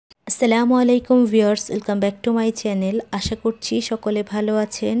আসসালামু আলাইকুম viewers, welcome back to my channel. আশা করছি সকলে ভালো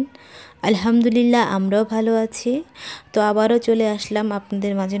আছেন। আলহামদুলিল্লাহ, আমরাও ভালো আছি। তো আবারও চলে আসলাম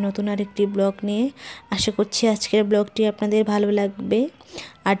আপনাদের মাঝে নতুন আরেকটি ব্লগ নিয়ে। আশা করছি আজকের ব্লগটি আপনাদের ভালো লাগবে।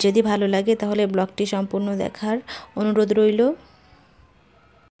 আর যদি ভালো লাগে তাহলে ব্লগটি সম্পূর্ণ দেখার অনুরোধ রইল।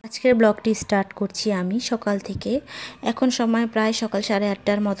 আজকের ব্লগটি স্টার্ট করছি আমি সকাল থেকে। এখন সময় প্রায় সকাল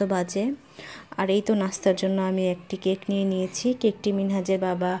 8:30টার মতো বাজে। আর এই তো নাস্তার জন্য আমি একটি কেক নিয়ে নিয়েছি। কেকটি মিনহাজের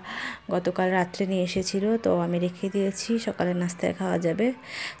বাবা গতকাল রাত্রে নিয়ে এসেছিল, তো আমি রেখে দিয়েছি, সকালের নাস্তায় খাওয়া যাবে।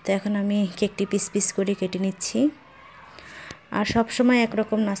 তো এখন আমি কেকটি পিস পিস করে কেটে নিচ্ছি। আর সব সময়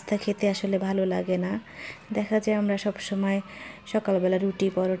একরকম নাস্তা খেতে আসলে ভালো লাগে না। দেখা যায় আমরা সব সময় সকালবেলা রুটি,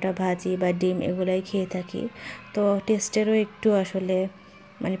 পরোটা, ভাজি বা ডিম এগুলাই খেয়ে থাকি। তো টেস্টেরও একটু আসলে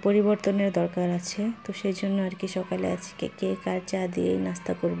পরিবর্তনের দরকার আছে। তো সেই জন্য আর কি সকালে আজকে কেক আর চা দিয়ে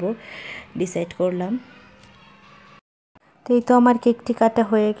নাস্তা করব ডিসাইড করলাম। তো এই তো আমার কেকটি কাটা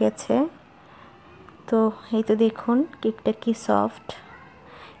হয়ে গেছে। তো এই তো দেখুন কেকটা কি সফট,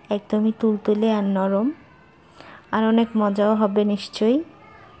 একদমই তুলতুলে আর নরম, আর অনেক মজাও হবে নিশ্চয়ই।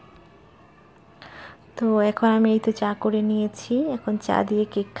 তো এখন আমি এই তো চা করে নিয়েছি, এখন চা দিয়ে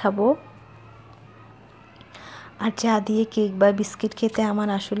কেক খাবো। আর চা দিয়ে কেক বা বিস্কিট খেতে আমার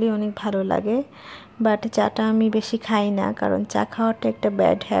আসলেই অনেক ভালো লাগে। বাট চাটা আমি বেশি খাই না, কারণ চা খাওয়াটা একটা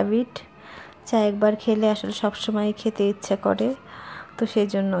ব্যাড হ্যাবিট। চা একবার খেলে আসলে সবসময় খেতে ইচ্ছা করে। তো সেই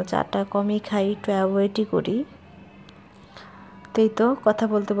জন্য চাটা কমই খাই, একটু অ্যাভয়েডই করি। তো এই তো কথা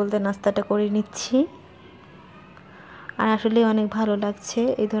বলতে বলতে নাস্তাটা করে নিচ্ছি। আর আসলে অনেক ভালো লাগছে,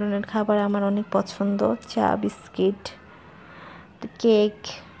 এই ধরনের খাবার আমার অনেক পছন্দ। চা, বিস্কিট, কেক,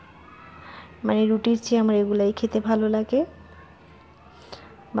 রুটির চেয়ে আমার এগুলাই খেতে ভালো লাগে।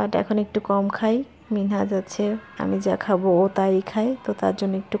 বাট এখন একটু কম খাই। মিনহাজ আছে, আমি যা খাবো ও তাই খায়, তো তার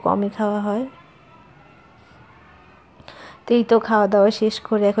জন্য একটু কমই খাওয়া হয়। তো এই তো খাওয়া দাওয়া শেষ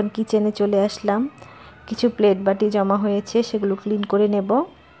করে এখন কিচেনে চলে আসলাম। কিছু প্লেট বাটি জমা হয়েছে, সেগুলো ক্লিন করে নেব।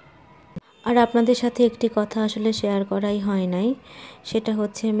 আর আপনাদের সাথে একটি কথা আসলে শেয়ার করাই হয় নাই, সেটা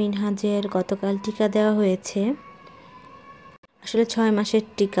হচ্ছে মিনহাজের গতকাল টিকা দেওয়া হয়েছে। আসলে 6 মাসের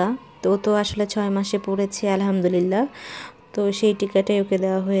টিকা। তো আসলে 6 মাসে পড়েছে আলহামদুলিল্লাহ। তো সেই টিকাটাই ওকে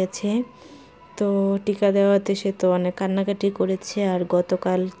দেওয়া হয়েছে। তো টিকা দেওয়াতে সে তো অনেক কান্নাকাটি করেছে। আর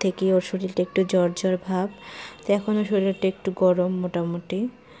গতকাল থেকে ওর শরীরটা একটু জ্বর জ্বর ভাব। তো এখনও শরীরটা একটু গরম মোটামুটি।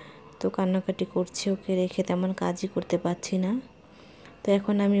 তো কান্নাকাটি করছে, ওকে রেখে তেমন কাজই করতে পারছি না। তো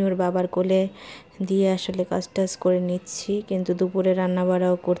এখন আমি ওর বাবার কোলে দিয়ে আসলে কাজ টাজ করে নিচ্ছি, কিন্তু দুপুরে রান্না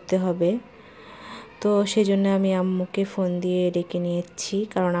বাড়াও করতে হবে। তো সেই জন্য আমি আম্মুকে ফোন দিয়ে ডেকে নিয়েছি,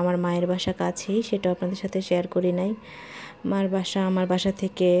 কারণ আমার মায়ের বাসা কাছেই, সেটা আপনাদের সাথে শেয়ার করি নাই। মার বাসা আমার বাসা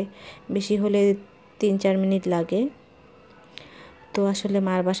থেকে বেশি হলে 3-4 মিনিট লাগে। তো আসলে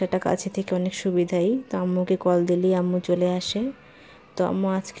মার বাসাটা কাছে থেকে অনেক সুবিধাই। তো আম্মুকে কল দিলেই আম্মু চলে আসে। তো আম্মু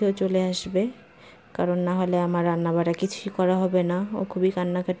আজকেও চলে আসবে, কারণ না হলে আমার রান্নাবাড়া কিছুই করা হবে না। ও খুবই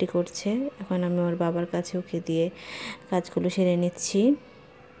কান্নাকাটি করছে। এখন আমি ওর বাবার কাছে ওকে দিয়ে কাজগুলো সেরে নিচ্ছি।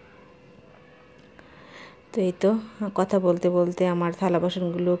 তো এই তো কথা বলতে বলতে আমার থালা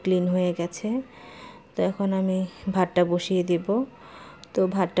বাসনগুলো ক্লিন হয়ে গেছে। তো এখন আমি ভাতটা বসিয়ে দেব। তো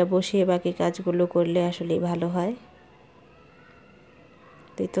ভাতটা বসিয়ে বাকি কাজগুলো করলে আসলেই ভালো হয়।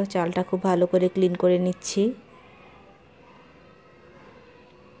 তো এই তো চালটা খুব ভালো করে ক্লিন করে নিচ্ছি।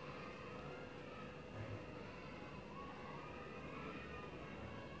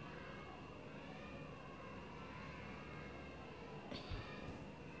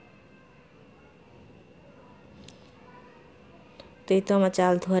 তো এই তো আমার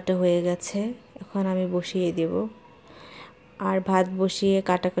চাল ধোয়াটা হয়ে গেছে, এখন আমি বসিয়ে দেব। আর ভাত বসিয়ে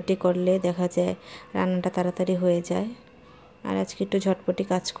কাটাকাটি করলে দেখা যায় রান্নাটা তাড়াতাড়ি হয়ে যায়। আর আজকে একটু ঝটপটি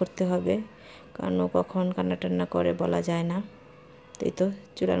কাজ করতে হবে, কারণ ও কখন কান্না টান্না করে বলা যায় না। তো এই তো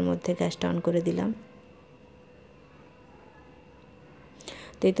চুলার মধ্যে গ্যাসটা অন করে দিলাম।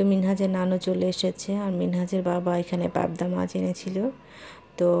 তো এই তো মিনহাজের নানু চলে এসেছে, আর মিনহাজের বাবা এখানে পাবদা মাছ এনেছিল।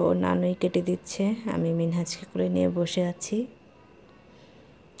 তো নানুই কেটে দিচ্ছে, আমি মিনহাজকে করে নিয়ে বসে আছি,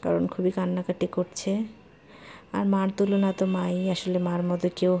 কারণ খুবই কান্নাকাটি করছে। আর মার তুলনা তো মাই, আসলে মার মতো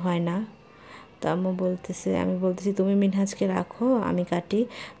কেউ হয় না। তো আম্মু বলতেছে, আমি বলতেছি তুমি মিনহাজকে রাখো, আমি কাটি।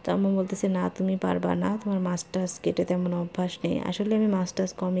 তো আম্মু বলতেছে না, তুমি পারবা না, তোমার মাছ টাছ কেটে তেমন অভ্যাস নেই। আসলে আমি মাছ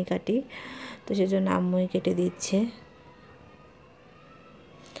টাছ কমই কাটি, তো সেজন্য আম্মুই কেটে দিচ্ছে।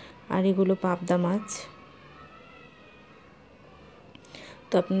 আর এগুলো পাবদা মাছ।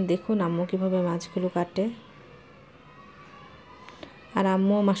 তো আপনি দেখুন আম্মু কীভাবে মাছগুলো কাটে। আর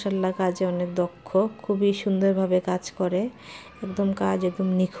আম্মু মাশাআল্লাহ কাজে অনেক দক্ষ, খুবই সুন্দরভাবে কাজ করে, একদম কাজ একদম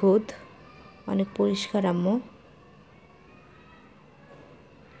নিখুঁত, অনেক পরিষ্কার আম্মু।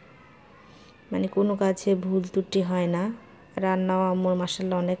 কোনো কাজে ভুল ত্রুটি হয় না। রান্নাও আম্মুর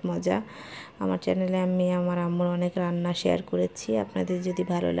মাশাআল্লাহ অনেক মজা। আমার চ্যানেলে আমি আমার আম্মুর অনেক রান্না শেয়ার করেছি, আপনাদের যদি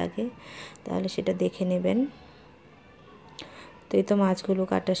ভালো লাগে তাহলে সেটা দেখে নেবেন। তো এই তো মাছগুলো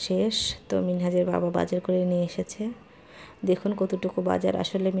কাটা শেষ। তো মিনহাজের বাবা বাজার করে নিয়ে এসেছে। দেখুন কতটুকু বাজার।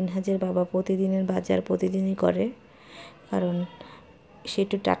 আসলে মিনহাজের বাবা প্রতিদিনের বাজার প্রতিদিনই করে, কারণ সে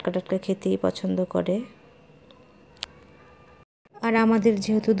একটু টাটকা টাটকা খেতেই পছন্দ করে। আর আমাদের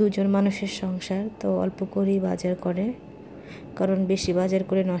যেহেতু দুজন মানুষের সংসার, তো অল্প করেই বাজার করে, কারণ বেশি বাজার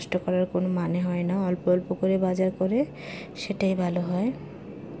করে নষ্ট করার কোনো মানে হয় না। অল্প অল্প করে বাজার করে সেটাই ভালো হয়।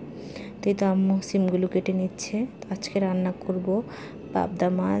 তো এই তো আম্মু সিমগুলো কেটে নিচ্ছে। তো আজকে রান্না করব পাবদা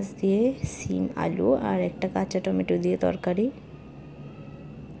মাছ দিয়ে সিম, আলু আর একটা কাঁচা টমেটো দিয়ে তরকারি।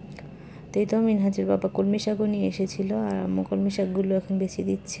 তো এই তো মিনহাজের বাবা কলমি শাকও নিয়ে এসেছিলো, আর আম্মু কলমি শাকগুলো এখন বেছে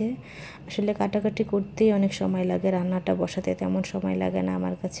দিচ্ছে। আসলে কাটাকাটি করতেই অনেক সময় লাগে, রান্নাটা বসাতে তেমন সময় লাগে না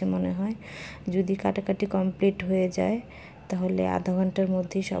আমার কাছে মনে হয়। যদি কাটাকাটি কমপ্লিট হয়ে যায় তাহলে আধা ঘন্টার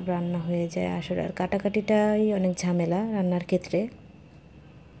মধ্যেই সব রান্না হয়ে যায়। আসলে আর কাটাকাটিটাই অনেক ঝামেলা রান্নার ক্ষেত্রে,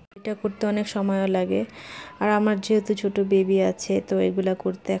 এটা করতে অনেক সময়ও লাগে। আর আমার যেহেতু ছোট বেবি আছে, তো এগুলা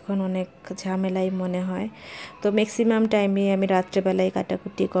করতে এখন অনেক ঝামেলাই মনে হয়। তো ম্যাক্সিমাম টাইমে আমি রাত্রেবেলায়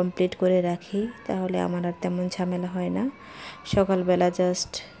কাটাকুটি কমপ্লিট করে রাখি, তাহলে আমার আর তেমন ঝামেলা হয় না। সকালবেলা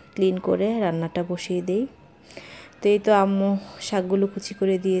জাস্ট ক্লিন করে রান্নাটা বসিয়ে দিই। তো এই তো আম্মু শাকগুলো কুচি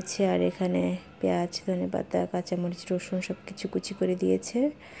করে দিয়েছে, আর এখানে পেঁয়াজ, ধনেপাতা, কাঁচামরিচ, রসুন সব কিছু কুচি করে দিয়েছে,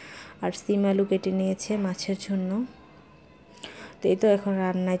 আর সিম আলু কেটে নিয়েছে মাছের জন্য। তো এই তো এখন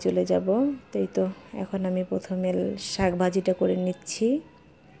রান্নায় চলে যাব। তো এই তো এখন আমি প্রথমে শাক ভাজিটা করে নিচ্ছি।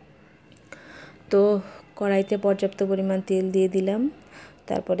 তো কড়াইতে পর্যাপ্ত পরিমাণ তেল দিয়ে দিলাম,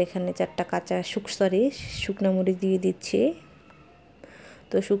 তারপর এখানে 4টা কাঁচা শুকনো মরিচ দিয়ে দিচ্ছি।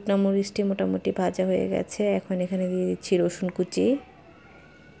 তো শুকনো মরিচটি মোটামুটি ভাজা হয়ে গেছে। এখন এখানে দিয়ে দিচ্ছি রসুন কুচি,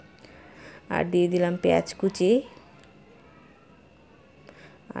 আর দিয়ে দিলাম পেঁয়াজ কুচি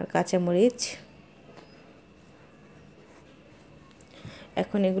আর কাঁচামরিচ।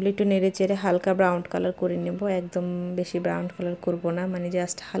 এখন এগুলো একটু নেড়ে চেড়ে হালকা ব্রাউন কালার করে নেব। একদম বেশি ব্রাউন কালার করব না, মানে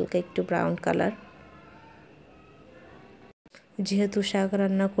জাস্ট হালকা একটু ব্রাউন কালার। যেহেতু শাক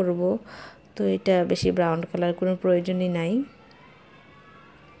রান্না করব, তো এটা বেশি ব্রাউন কালার কোনো প্রয়োজনই নাই।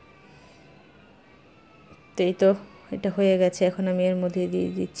 তো এই তো এটা হয়ে গেছে। এখন আমি এর মধ্যে দিয়ে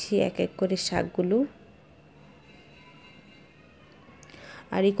দিচ্ছি এক এক করে শাকগুলো।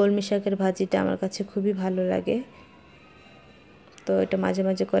 আর এই কলমি শাকের ভাজিটা আমার কাছে খুবই ভালো লাগে, তো এটা মাঝে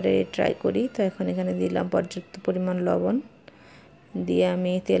মাঝে করে ট্রাই করি। তো এখন এখানে দিলাম পর্যাপ্ত পরিমাণ লবণ, দিয়ে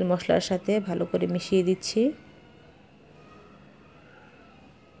আমি তেল মশলার সাথে ভালো করে মিশিয়ে দিচ্ছি।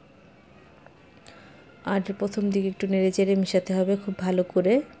 আর প্রথম দিকে একটু নেড়ে চেড়ে মিশাতে হবে খুব ভালো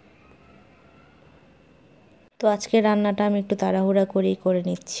করে। তো আজকে রান্নাটা আমি একটু তাড়াহুড়া করেই করে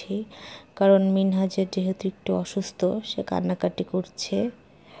নিচ্ছি, কারণ মিনহাজের যেহেতু একটু অসুস্থ, সে কান্নাকাটি করছে।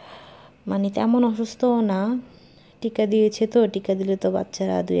 মানে তেমন অসুস্থও না, টিকা দিয়েছে, তো টিকা দিলে তো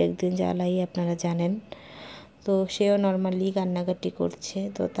বাচ্চারা 2-1 দিন জ্বালাই, আপনারা জানেন। তো সেও নর্মালি কান্নাকাটি করছে।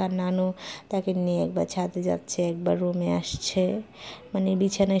 তো তার নানু তাকে নিয়ে একবার ছাদে যাচ্ছে, একবার রুমে আসছে, মানে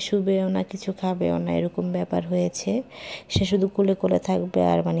বিছানায় শুবেও না, কিছু খাবেও না, এরকম ব্যাপার হয়েছে। সে শুধু কোলে কোলে থাকবে,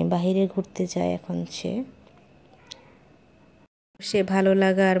 আর মানে বাহিরে ঘুরতে যায় এখন সে ভালো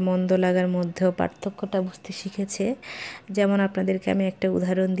লাগা আর মন্দ লাগার মধ্যেও পার্থক্যটা বুঝতে শিখেছে। যেমন আপনাদেরকে আমি একটা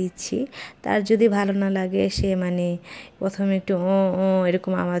উদাহরণ দিচ্ছি, তার যদি ভালো না লাগে, সে মানে প্রথমে একটু ও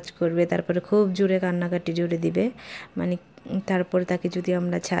এরকম আওয়াজ করবে, তারপরে খুব জোরে কান্নাকাটি জোরে দিবে। মানে তারপরে তাকে যদি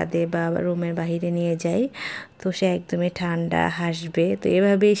আমরা ছাদে বা রুমের বাহিরে নিয়ে যাই, তো সে একদমই ঠান্ডা হাসবে। তো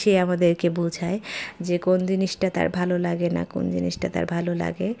এভাবেই সে আমাদেরকে বোঝায় যে কোন জিনিসটা তার ভালো লাগে না, কোন জিনিসটা তার ভালো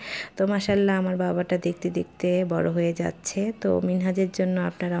লাগে। তো মাশাআল্লাহ আমার বাবাটা দেখতে দেখতে বড় হয়ে যাচ্ছে। তো মিনহাজের জন্য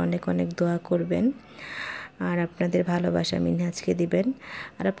আপনারা অনেক অনেক দোয়া করবেন, আর আপনাদের ভালোবাসা মিনহাজকে দিবেন।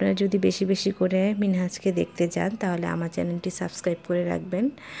 আর আপনারা যদি বেশি বেশি করে মিনহাজকে দেখতে চান, তাহলে আমার চ্যানেলটি সাবস্ক্রাইব করে রাখবেন,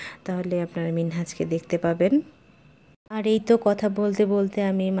 তাহলে আপনারা মিনহাজকে দেখতে পাবেন। আর এই তো কথা বলতে বলতে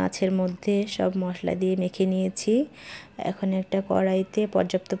আমি মাছের মধ্যে সব মশলা দিয়ে মেখে নিয়েছি। এখন একটা কড়াইতে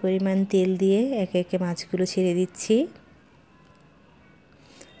পর্যাপ্ত পরিমাণ তেল দিয়ে একে একে মাছগুলো ছেড়ে দিচ্ছি।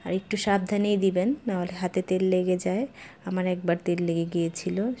 আর একটু সাবধানেই দিবেন, নাহলে হাতে তেল লেগে যায়। আমার একবার তেল লেগে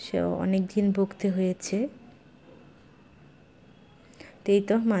গিয়েছিল, সে অনেক দিন ভুগতে হয়েছে। তো এই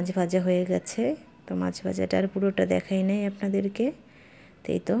তো মাছ ভাজা হয়ে গেছে। তো মাছ ভাজাটার পুরোটা দেখাই নাই আপনাদেরকে। তো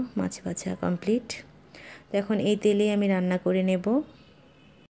এই তো মাছ ভাজা কমপ্লিট। তো এখন এই তেলেই আমি রান্না করে নেব।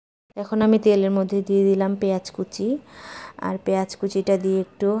 এখন আমি তেলের মধ্যে দিয়ে দিলাম পেঁয়াজ কুচি, আর পেঁয়াজ কুচিটা দিয়ে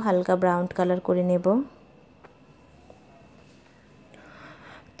একটু হালকা ব্রাউন কালার করে নেব।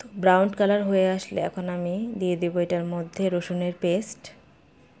 তো ব্রাউন কালার হয়ে আসলে এখন আমি দিয়ে দেব এটার মধ্যে রসুনের পেস্ট।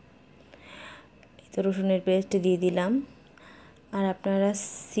 তো রসুনের পেস্ট দিয়ে দিলাম, আর আপনারা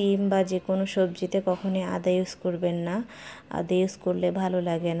সিম বা যে কোনো সবজিতে কখনোই আদা ইউজ করবেন না। আদা ইউজ করলে ভালো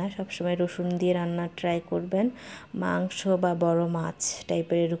লাগে না। সবসময় রসুন দিয়ে রান্না ট্রাই করবেন। মাংস বা বড় মাছ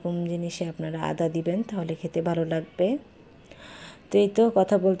টাইপের এরকম জিনিসে আপনারা আদা দিবেন, তাহলে খেতে ভালো লাগবে। তো এই তো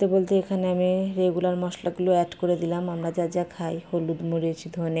কথা বলতে বলতে এখানে আমি রেগুলার মশলাগুলো অ্যাড করে দিলাম। আমরা যা যা খাই, হলুদ, মরিচ,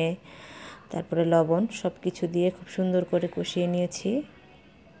 ধনে, তারপরে লবণ, সব কিছু দিয়ে খুব সুন্দর করে কষিয়ে নিয়েছি।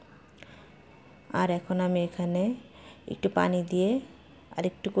 আর এখন আমি এখানে একটু পানি দিয়ে আর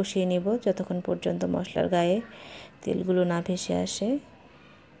একটু কষিয়ে নেব, যতক্ষণ পর্যন্ত মশলার গায়ে তেলগুলো না ভেসে আসে।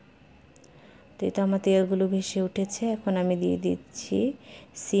 তো এটা আমার তেলগুলো ভেসে উঠেছে। এখন আমি দিয়ে দিচ্ছি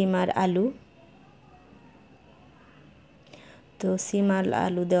সিম আর আলু। তো সিম আর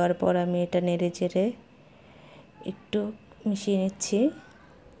আলু দেওয়ার পর আমি এটা নেড়ে চেড়ে একটু মিশিয়ে নিচ্ছি।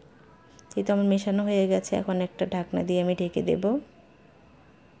 এই তো আমার মেশানো হয়ে গেছে। এখন একটা ঢাকনা দিয়ে আমি ঢেকে দেব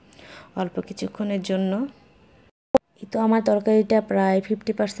অল্প কিছুক্ষণের জন্য। এই তো আমার তরকারিটা প্রায়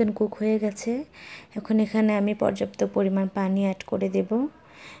 50% কুক হয়ে গেছে। এখন এখানে আমি পর্যাপ্ত পরিমাণ পানি অ্যাড করে দেব।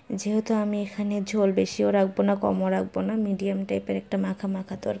 যেহেতু আমি এখানে ঝোল বেশিও রাখবো না, কমও রাখবো না, মিডিয়াম টাইপের একটা মাখা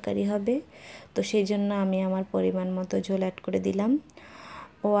মাখা তরকারি হবে, তো সেই জন্য আমি আমার পরিমাণ মতো ঝোল অ্যাড করে দিলাম।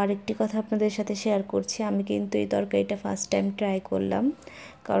 ও আরেকটি কথা আপনাদের সাথে শেয়ার করছি, আমি কিন্তু এই তরকারিটা ফার্স্ট টাইম ট্রাই করলাম।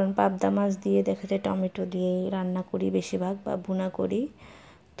 কারণ পাবদা মাছ দিয়ে দেখা যায় টমেটো দিয়ে রান্না করি বেশিরভাগ, বা ভুনা করি।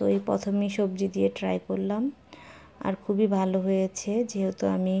 তো এই প্রথমেই সবজি দিয়ে ট্রাই করলাম, আর খুবই ভালো হয়েছে। যেহেতু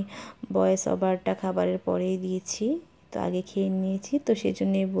আমি ভয়েস ওভারটা খাবারের পরেই দিয়েছি, তো আগে খেয়ে নিয়েছি, তো সেই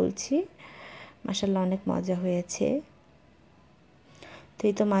জন্যই বলছি। মাশাআল্লাহ অনেক মজা হয়েছে। তো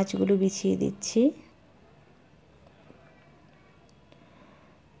এই তো মাছগুলো বিছিয়ে দিচ্ছি।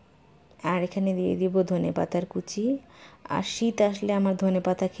 আর এখানে দিয়ে দিব ধনেপাতার কুচি। আর শীত আসলে আমার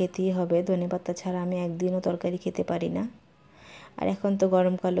ধনেপাতা খেতেই হবে। ধনেপাতা ছাড়া আমি একদিনও তরকারি খেতে পারি না। আর এখন তো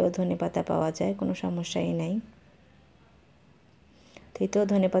গরমকালেও ধনেপাতা পাওয়া যায়, কোনো সমস্যাই নাই। তো এই তো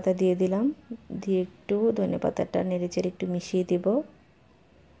ধনেপাতা দিয়ে দিলাম, দিয়ে একটু ধনেপাতাটা নেড়েচেড়ে একটু মিশিয়ে দিব।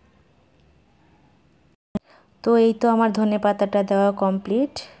 তো এই তো আমার ধনেপাতাটা দেওয়া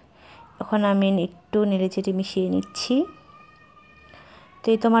কমপ্লিট। এখন আমি একটু নেড়েচেড়ে মিশিয়ে নিচ্ছি। তো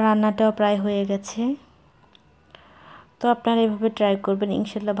এই তো আমার রান্নাটাও প্রায় হয়ে গেছে। তো আপনারা এভাবে ট্রাই করবেন,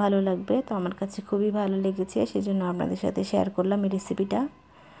 ইনশাল্লাহ ভালো লাগবে। তো আমার কাছে খুবই ভালো লেগেছে, সেজন্য আপনাদের সাথে শেয়ার করলাম এই রেসিপিটা।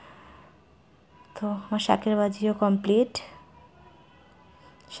 তো আমার শাকের ভাজিও কমপ্লিট।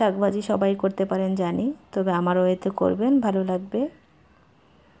 শাক ভাজি সবাই করতে পারেন জানি, তবে আমার ওয়েতে করবেন, ভালো লাগবে।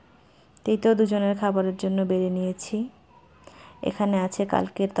 এই তো দুজনের খাবারের জন্য বেড়ে নিয়েছি। এখানে আছে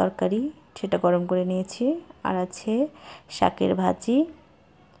কালকের তরকারি, সেটা গরম করে নিয়েছি। আর আছে শাকের ভাজি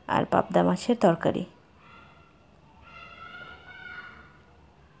আর পাবদা মাছের তরকারি।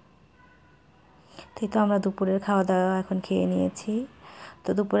 এই তো আমরা দুপুরের খাওয়া দাওয়া এখন খেয়ে নিয়েছি। তো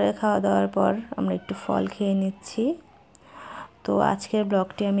দুপুরের খাওয়া দাওয়ার পর আমরা একটু ফল খেয়ে নিচ্ছি। তো আজকের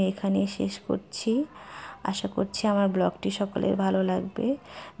ব্লগটি আমি এখানেই শেষ করছি। আশা করছি আমার ব্লগটি সকলের ভালো লাগবে।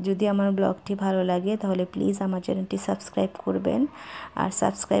 যদি আমার ব্লগটি ভালো লাগে তাহলে প্লিজ আমার চ্যানেলটি সাবস্ক্রাইব করবেন। আর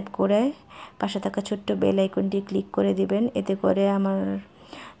সাবস্ক্রাইব করে পাশে থাকা ছোট্ট বেল আইকনটি ক্লিক করে দিবেন। এতে করে আমার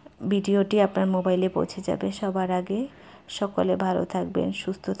ভিডিওটি আপনার মোবাইলে পৌঁছে যাবে সবার আগে। সকলে ভালো থাকবেন,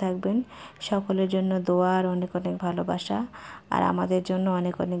 সুস্থ থাকবেন। সকলের জন্য দোয়া আর অনেক অনেক ভালোবাসা। আর আমাদের জন্য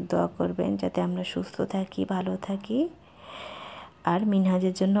অনেক অনেক দোয়া করবেন, যাতে আমরা সুস্থ থাকি, ভালো থাকি। আর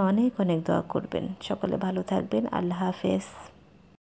মিনহাজের জন্য অনেক অনেক দোয়া করবেন। সকলে ভালো থাকবেন। আল্লাহ হাফেজ।